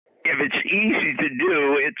it's easy to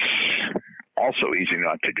do, it's also easy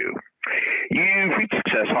not to do. You've reached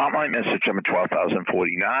Success Hotline, message number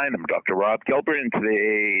 12,049. I'm Dr. Rob Gilbert, and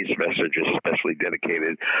today's message is especially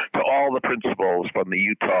dedicated to all the principals from the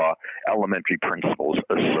Utah Elementary Principals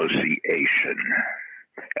Association.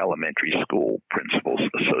 Elementary School Principals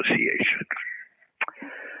Association.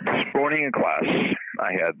 This morning in class,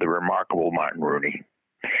 I had the remarkable Martin Rooney.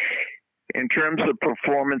 In terms of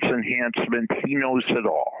performance enhancement, he knows it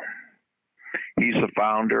all. He's the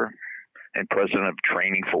founder and president of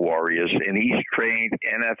Training for Warriors, and he's trained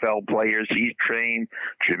NFL players. He's trained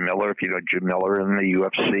Jim Miller, if you know Jim Miller in the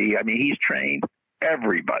UFC. I mean, he's trained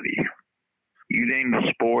everybody. You name the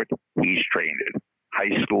sport, he's trained it.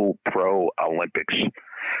 High school, pro, Olympics.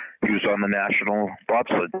 He was on the national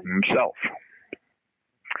bobsled himself.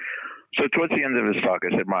 So towards the end of his talk,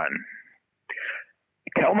 I said, Martin,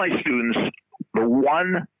 tell my students the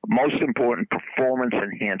one most important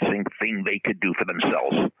performance-enhancing thing they could do for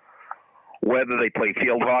themselves, whether they play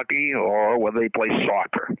field hockey or whether they play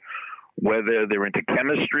soccer, whether they're into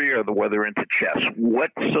chemistry or whether they're into chess. Is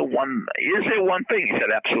there one thing? He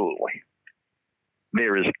said, absolutely.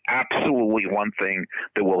 There is absolutely one thing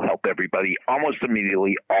that will help everybody almost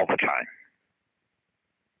immediately all the time.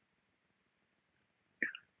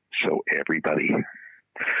 So everybody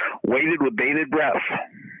waited with bated breath.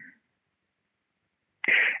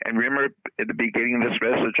 And remember, at the beginning of this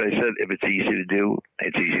message, I said, if it's easy to do,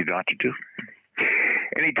 it's easy not to do.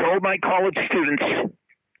 And he told my college students,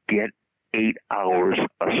 get 8 hours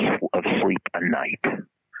of sleep a night.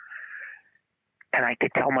 And I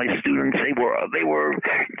could tell my students they wanted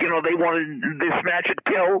this magic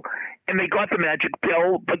pill, and they got the magic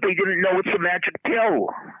pill, but they didn't know it's a magic pill.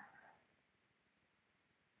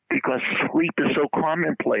 Because sleep is so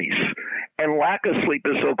commonplace, and lack of sleep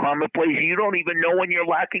is so commonplace, you don't even know when you're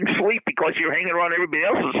lacking sleep because you're hanging around everybody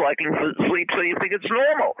else is lacking sleep, so you think it's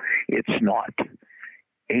normal. It's not.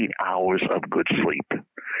 8 hours of good sleep.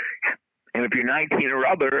 And if you're 19 or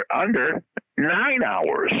under, 9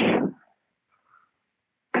 hours.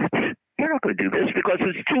 You're not going to do this because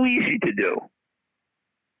it's too easy to do.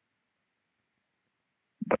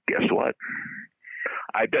 But guess what?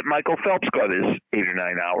 I bet Michael Phelps got his 8 or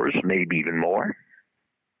 9 hours, maybe even more.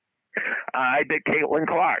 I bet Caitlin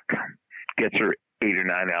Clark gets her 8 or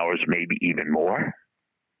 9 hours, maybe even more.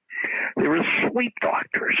 There are sleep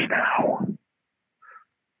doctors now.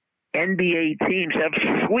 NBA teams have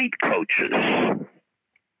sleep coaches.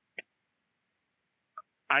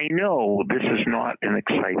 I know this is not an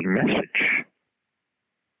exciting message,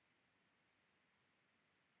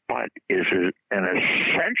 but is it an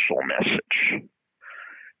essential message?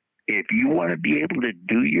 If you want to be able to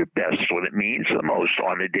do your best, what it means the most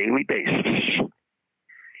on a daily basis,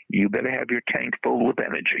 you better have your tank filled with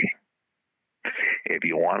energy. If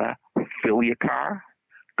you want to fill your car,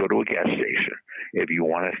 go to a gas station. If you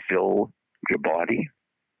want to fill your body,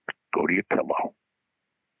 go to your pillow.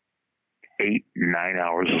 8, 9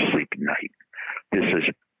 hours of sleep a night. This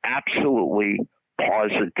is absolutely,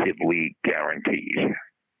 positively guaranteed.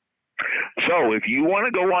 So if you want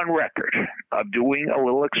to go on record of doing a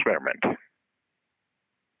little experiment,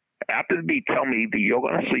 after the beat, tell me that you're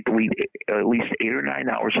going to sleep at least 8 or 9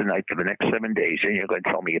 hours a night for the next 7 days, and you're going to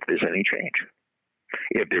tell me if there's any change.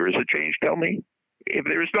 If there is a change, tell me. If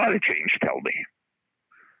there is not a change, tell me.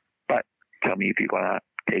 But tell me if you're going to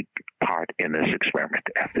take part in this experiment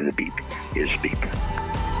after the beep is beep.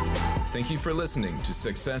 Thank you for listening to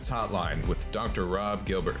Success Hotline with Dr. Rob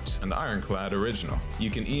Gilbert, an Ironclad original.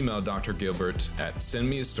 You can email Dr. Gilbert at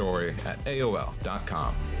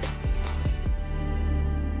sendmeastory@aol.com.